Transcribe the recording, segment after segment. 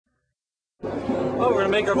Well, we're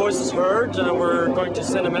going to make our voices heard, and we're going to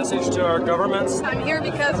send a message to our governments. I'm here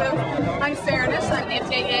because of unfairness.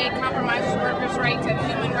 FTAA compromises workers' rights and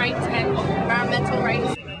human rights and environmental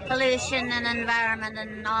rights. Pollution and environment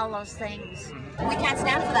and all those things. We can't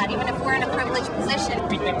stand for that, even if we're in a privileged position.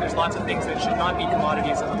 We think there's lots of things that should not be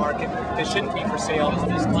commodities in the market, that shouldn't be for sale.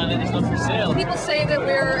 This planet is not for sale. People say that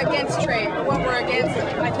we're against trade, but what we're against,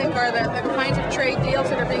 I think, are the kinds of trade deals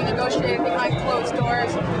that are being negotiated behind closed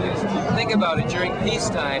doors. Think about it, during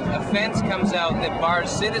peacetime, a fence comes out that bars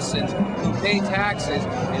citizens who pay taxes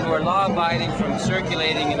and who are law-abiding from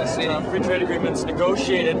circulating in the city. Free trade agreements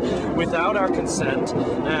negotiated without our consent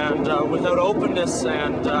and without openness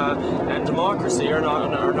and democracy are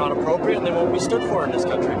not appropriate, and they won't be stood for in this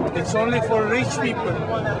country. It's only for rich people.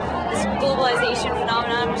 This globalization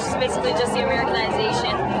phenomenon, which is basically just the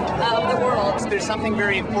Americanization of the world. There's something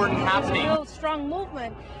very important happening. There's a real strong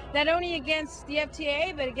movement, not only against the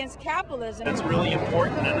FTAA, but against capitalism. It's really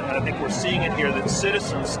important, and I think we're seeing it here, that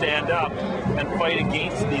citizens stand up and fight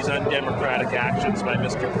against these undemocratic actions by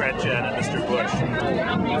Mr. Chrétien and Mr. Bush.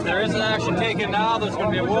 If there isn't action taken now, there's going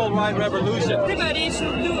to be a worldwide revolution. Everybody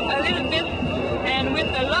should do a little bit, and with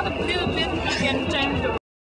a lot of little bit, we can change.